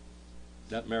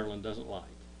 That Marilyn doesn't like.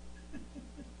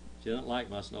 She doesn't like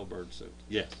my snowbird suit.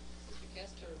 Yes. Sister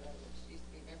Kester, she used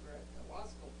to be a member at the law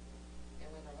school,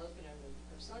 and when her husband and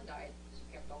her son died, she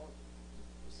kept all of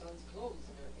her son's clothes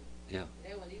and everything. Yeah. And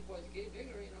then when these boys get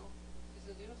bigger, she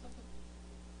says, you know something?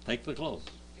 Take the clothes.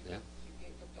 She Yeah.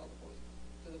 took all the boys.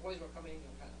 So the boys were coming,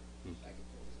 kind of baggy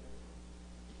clothes and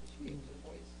everything. She gave to the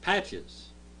boys.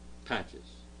 Patches.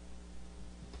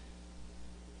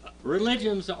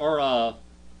 Religions are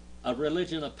a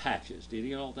religion of patches. Did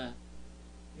you know that?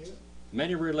 Yeah.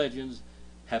 Many religions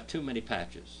have too many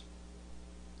patches.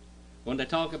 When they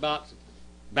talk about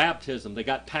baptism, they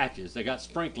got patches, they got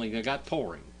sprinkling, they got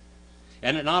pouring.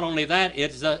 And not only that,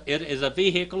 it is a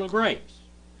vehicle of grace.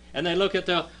 And they look at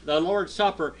the Lord's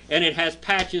Supper, and it has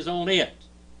patches on it.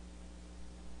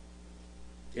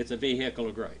 It's a vehicle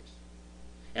of grace.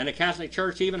 And the Catholic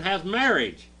Church even has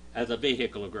marriage as a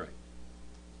vehicle of grace.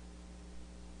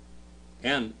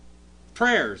 And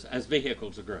prayers as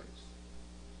vehicles of grace.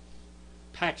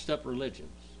 Patched up religions.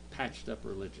 Patched up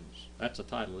religions. That's the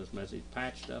title of this message.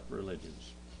 Patched up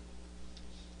religions.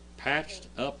 Patched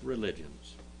up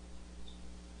religions.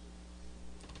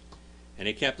 And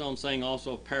he kept on saying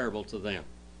also a parable to them.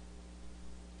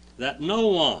 That no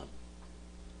one,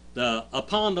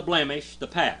 upon the blemish, the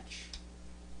patch,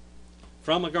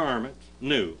 from a garment,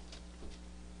 new.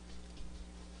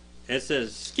 It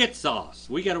says schizos.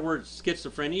 We got a word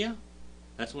schizophrenia.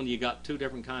 That's when you got two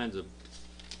different kinds of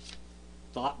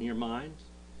thought in your mind.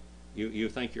 You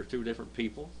think you're two different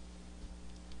people.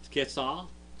 Schizo.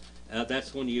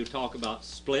 That's when you talk about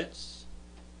splits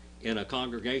in a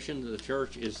congregation. The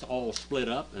church is all split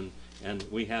up, and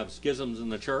we have schisms in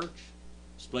the church,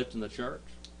 splits in the church.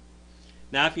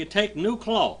 Now, if you take new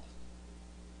cloth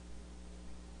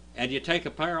and you take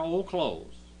a pair of old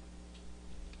clothes,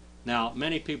 now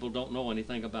many people don't know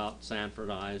anything about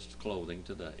Sanfordized clothing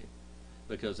today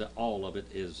because all of it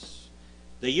is.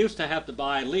 They used to have to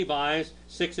buy Levi's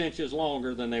 6 inches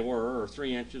longer than they were, or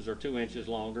 3 inches or 2 inches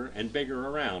longer, and bigger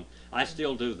around. I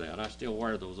still do that. I still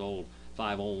wear those old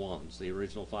 501s, the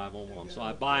original 501s. So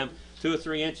I buy them 2 or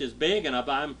 3 inches big, and I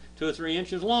buy them 2 or 3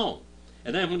 inches long.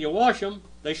 And then when you wash them,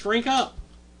 they shrink up.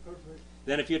 Perfect.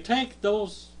 Then if you take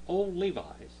those old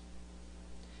Levi's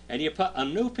and you put a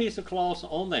new piece of cloth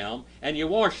on them and you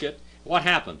wash it, what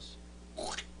happens?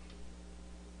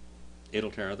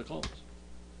 It'll tear the clothes.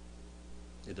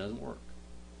 It doesn't work.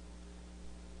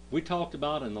 We talked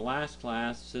about in the last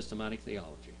class systematic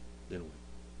theology, didn't we?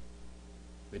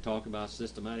 We talked about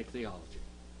systematic theology.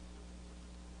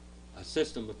 A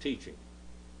system of teaching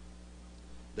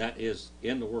that is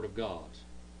in the Word of God.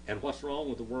 And what's wrong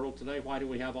with the world today? Why do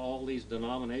we have all these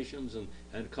denominations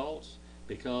and cults?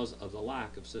 Because of the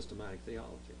lack of systematic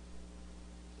theology.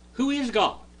 Who is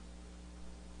God?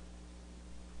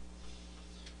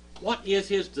 What is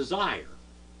His desire?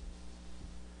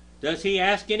 Does He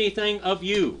ask anything of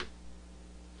you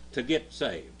to get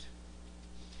saved?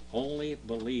 Only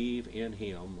believe in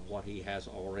Him what He has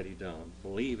already done.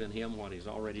 Believe in Him what He's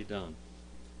already done.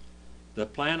 The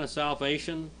plan of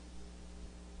salvation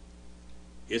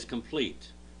is complete.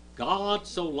 God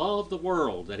so loved the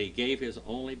world that He gave His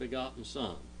only begotten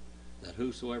Son, that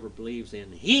whosoever believes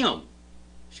in Him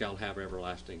shall have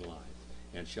everlasting life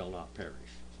and shall not perish.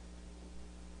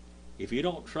 If you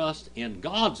don't trust in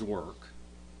God's work,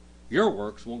 your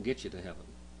works won't get you to heaven.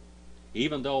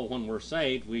 Even though when we're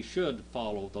saved, we should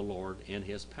follow the Lord in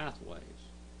His pathways.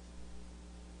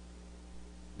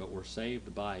 But we're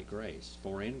saved by grace.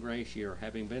 For in grace ye are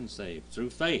having been saved through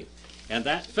faith. And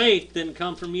that faith didn't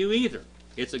come from you either.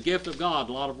 It's a gift of God,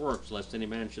 a lot of works, lest any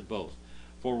man should boast.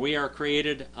 For we are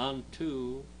created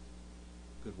unto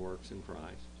good works in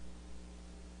Christ,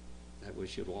 that we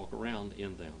should walk around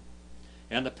in them.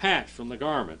 And the patch from the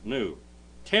garment, new,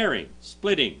 tearing,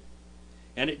 splitting,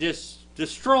 and it just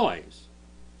destroys.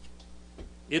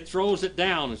 It throws it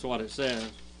down, is what it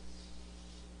says.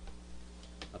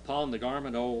 Upon the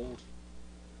garment old.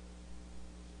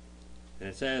 And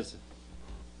it says,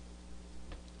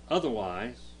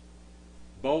 otherwise,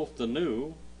 both the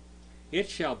new, it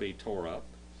shall be tore up,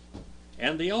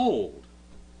 and the old,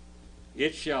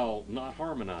 it shall not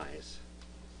harmonize.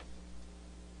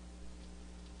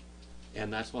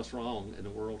 And that's what's wrong in the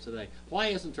world today. Why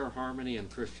isn't there harmony in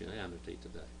Christianity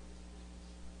today?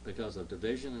 Because of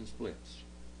division and splits.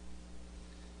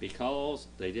 Because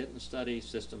they didn't study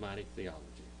systematic theology.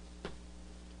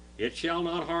 It shall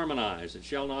not harmonize. It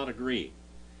shall not agree.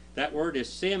 That word is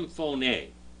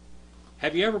symphony.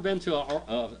 Have you ever been to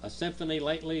a symphony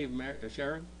lately,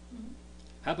 Sharon? Mm-hmm.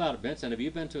 How about it, Vincent? Have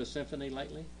you been to a symphony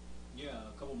lately? Yeah,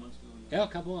 a couple months ago. Yeah, a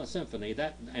couple of symphony.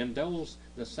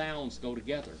 The sounds go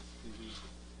together. Mm-hmm.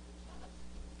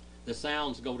 The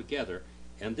sounds go together,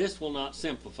 and this will not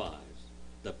sympathize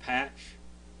the patch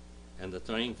and the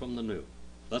thing from the new.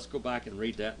 Let's go back and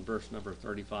read that in verse number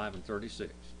 35 and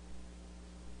 36.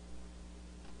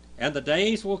 And the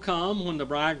days will come when the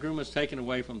bridegroom is taken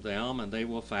away from them, and they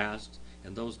will fast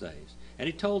in those days. And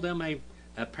he told them a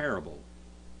parable,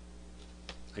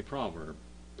 a proverb.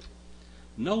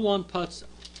 No one puts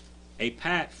a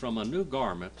patch from a new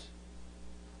garment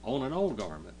on an old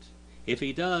garment. If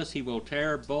he does, he will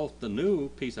tear both the new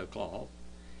piece of cloth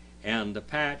and the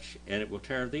patch, and it will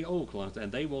tear the old cloth,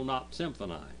 and they will not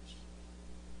symphonize,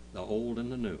 the old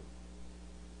and the new.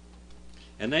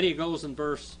 And then he goes in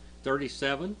verse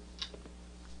 37.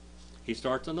 He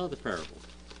starts another parable.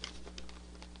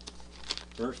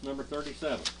 Verse number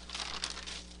 37.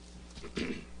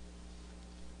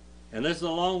 And this is a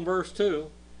long verse too.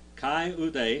 Kai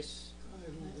udes,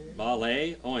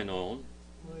 Bale oinon,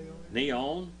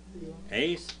 neon,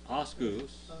 ace oscus,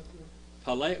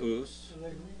 paleus,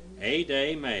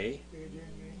 ade me,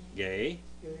 gay,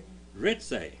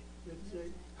 ritse,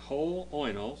 ho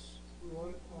oinos,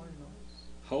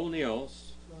 ho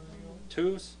neos,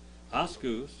 tus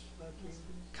oscus,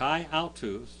 kai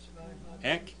autus,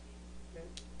 ek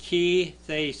ki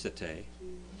theisete,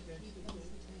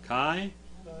 kai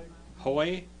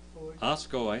hoi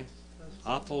oscoi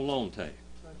apolonte.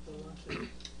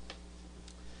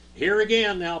 Here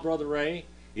again now, Brother Ray,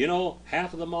 you know,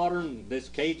 half of the modern, this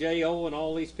KJO and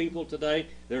all these people today,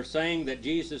 they're saying that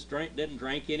Jesus didn't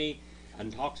drink any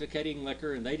intoxicating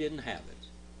liquor and they didn't have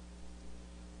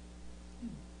it.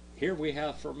 Here we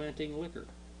have fermenting liquor,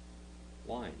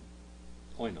 wine,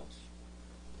 oinos.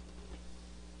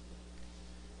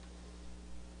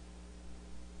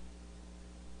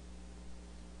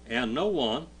 And no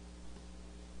one,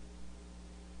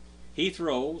 he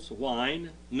throws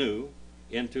wine new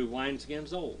into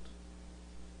wineskins old.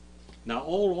 Now,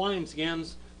 old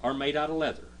wineskins are made out of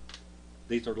leather.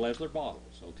 These are leather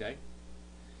bottles, okay?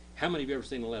 How many of you ever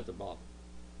seen a leather bottle?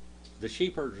 The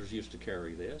sheep herders used to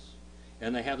carry this,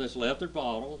 and they have this leather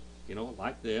bottle, you know,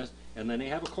 like this, and then they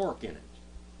have a cork in it.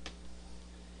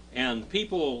 And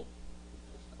people,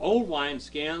 old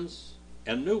wineskins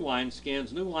and new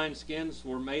wineskins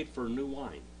were made for new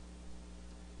wine.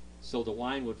 So the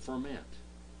wine would ferment.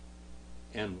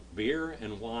 And beer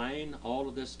and wine, all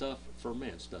of this stuff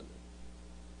ferments, doesn't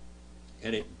it?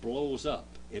 And it blows up.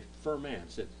 It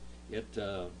ferments. It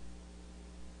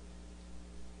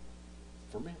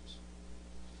ferments.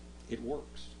 It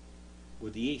works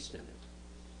with the yeast in it.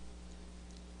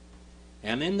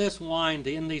 And in this wine,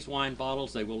 in these wine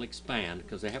bottles, they will expand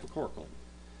because they have a cork on them.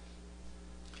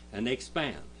 And they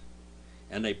expand.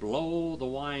 And they blow the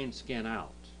wine skin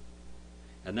out.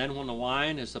 And then when the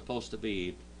wine is supposed to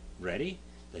be ready,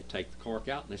 they take the cork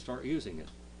out and they start using it.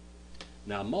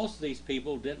 Now, most of these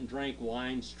people didn't drink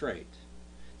wine straight,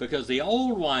 because the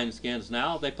old wineskins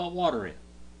now, they put water in.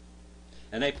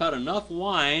 And they put enough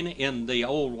wine in the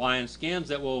old wineskins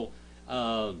that will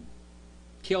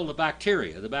kill the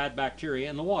bacteria, the bad bacteria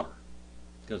in the water,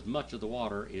 because much of the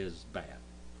water is bad.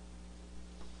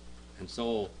 And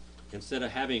so instead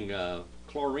of having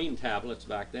chlorine tablets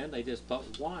back then, they just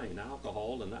put wine,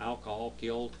 alcohol, and the alcohol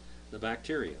killed the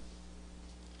bacteria.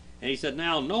 And he said,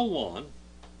 now no one,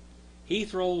 he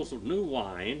throws new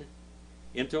wine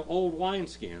into old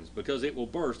wineskins, because it will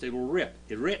burst, it will rip.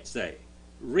 Ritze.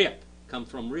 Rip comes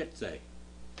from ritze.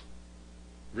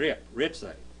 Rip,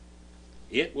 ritze.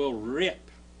 It will rip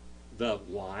the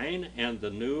wine and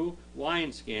the new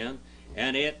wineskin,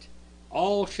 and it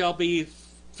all shall be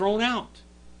thrown out.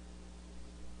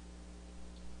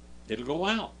 It'll go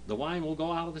out. The wine will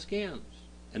go out of the skins.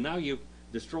 And now you've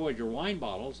destroyed your wine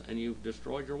bottles and you've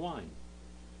destroyed your wine.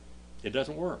 It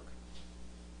doesn't work.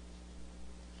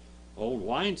 Old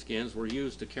wineskins were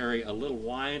used to carry a little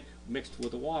wine mixed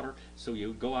with the water, so you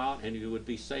would go out and you would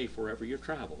be safe wherever you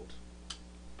traveled.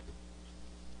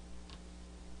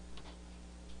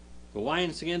 The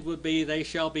wineskins would be, they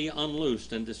shall be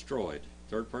unloosed and destroyed.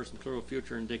 Third person plural,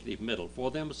 future indicative middle.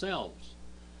 For themselves.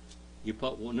 You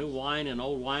put new wine in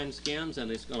old wineskins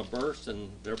and it's going to burst and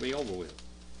they'll be over with.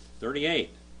 38.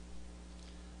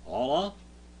 Alla,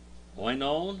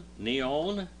 oinon,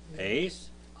 neon, ace,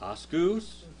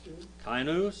 ascus,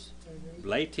 kainus,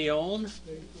 blation.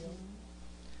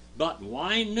 But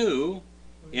wine new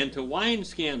into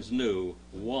wineskins new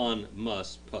one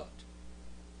must put.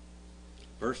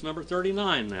 Verse number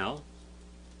 39 now.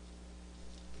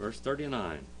 Verse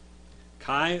 39.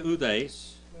 Kai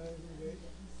udes,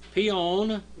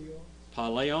 pion,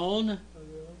 paleon,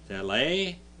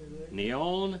 thele,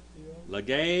 neon,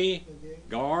 lege,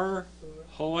 gar,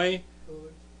 hoi,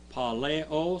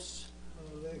 paleos,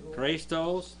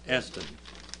 Christos, estin.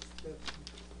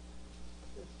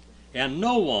 And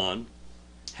no one,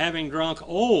 having drunk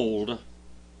old,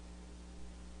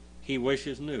 he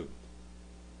wishes new.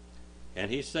 And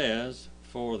he says,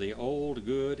 for the old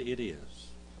good it is.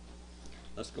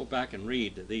 Let's go back and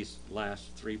read these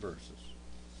last 3 verses.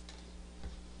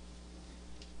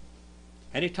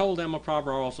 And he told them a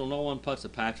proverb also, no one puts a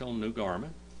patch on a new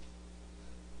garment,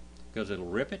 because it'll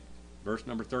rip it. Verse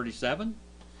number 37.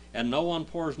 And no one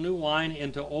pours new wine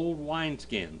into old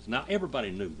wineskins. Now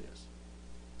everybody knew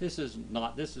this.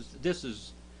 This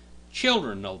is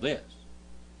children know this.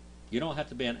 You don't have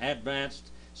to be an advanced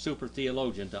super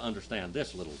theologian to understand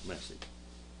this little message.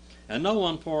 And no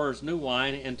one pours new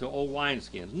wine into old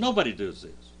wineskins. Nobody does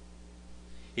this.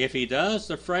 If he does,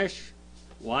 the fresh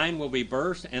wine will be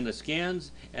burst and the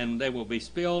skins, and they will be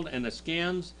spilled, and the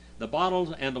skins, The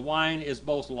bottle and the wine is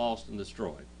both lost and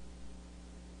destroyed.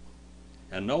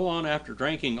 And no one, after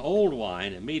drinking old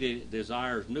wine, immediately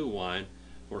desires new wine,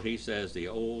 for he says the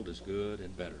old is good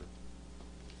and better.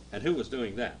 And who was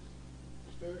doing that?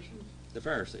 Pharisees? The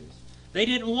Pharisees. They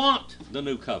didn't want the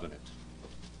new covenant.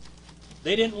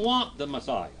 They didn't want the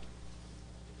Messiah.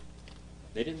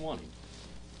 They didn't want him.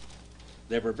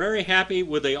 They were very happy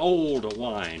with the old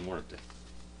wine, weren't they?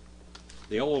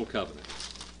 The old covenant.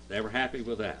 They were happy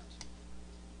with that.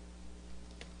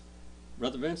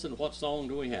 Brother Vincent, what song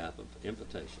do we have of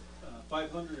invitation?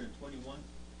 521.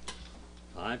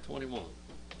 521.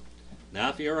 Now,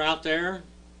 if you're out there,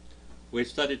 we've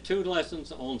studied 2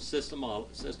 lessons on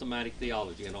systematic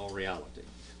theology in all reality.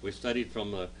 We've studied from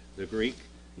the Greek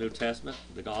New Testament,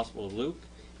 the Gospel of Luke,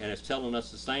 and it's telling us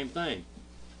the same thing.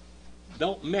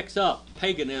 Don't mix up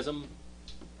paganism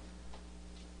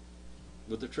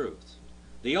with the truth.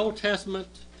 The Old Testament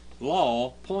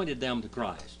law pointed them to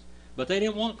Christ, but they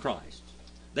didn't want Christ.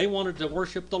 They wanted to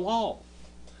worship the law.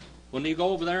 When you go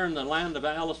over there in the land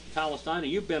of Palestine,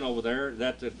 and you've been over there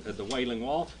at the Wailing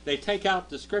Wall, they take out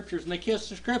the scriptures and they kiss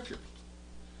the scriptures.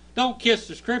 Don't kiss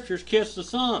the scriptures, kiss the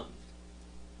Son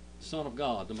of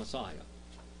God, the Messiah.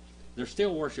 They're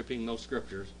still worshiping those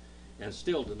scriptures and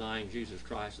still denying Jesus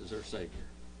Christ as their Savior.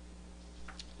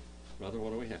 Brother,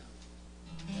 what do we have?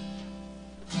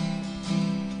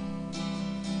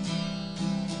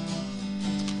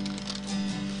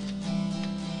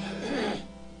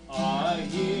 I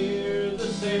hear the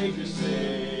Savior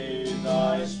say,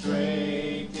 thy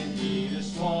strength indeed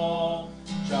is small.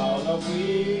 Child of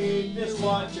weakness,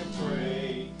 watch and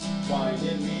pray. Find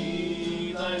in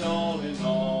me thine all in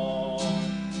all.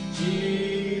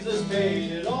 Jesus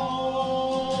paid it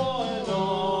all, and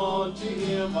on to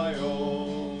him I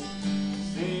owe.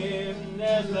 Sin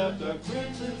has left a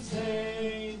crimson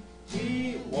stain.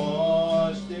 He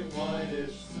washed it white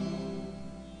as snow.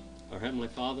 Our Heavenly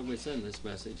Father, we send this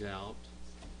message out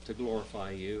to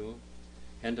glorify you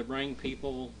and to bring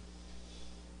people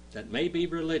that may be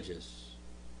religious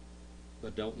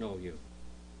but don't know you,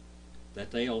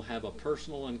 that they'll have a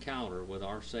personal encounter with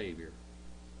our Savior,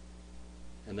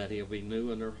 and that he'll be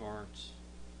new in their hearts,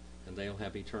 and they'll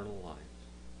have eternal life.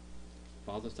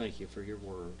 Father, thank you for your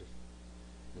word,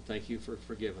 and thank you for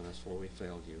forgiving us where we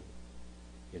failed you.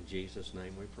 In Jesus'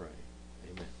 name we pray.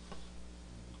 Amen.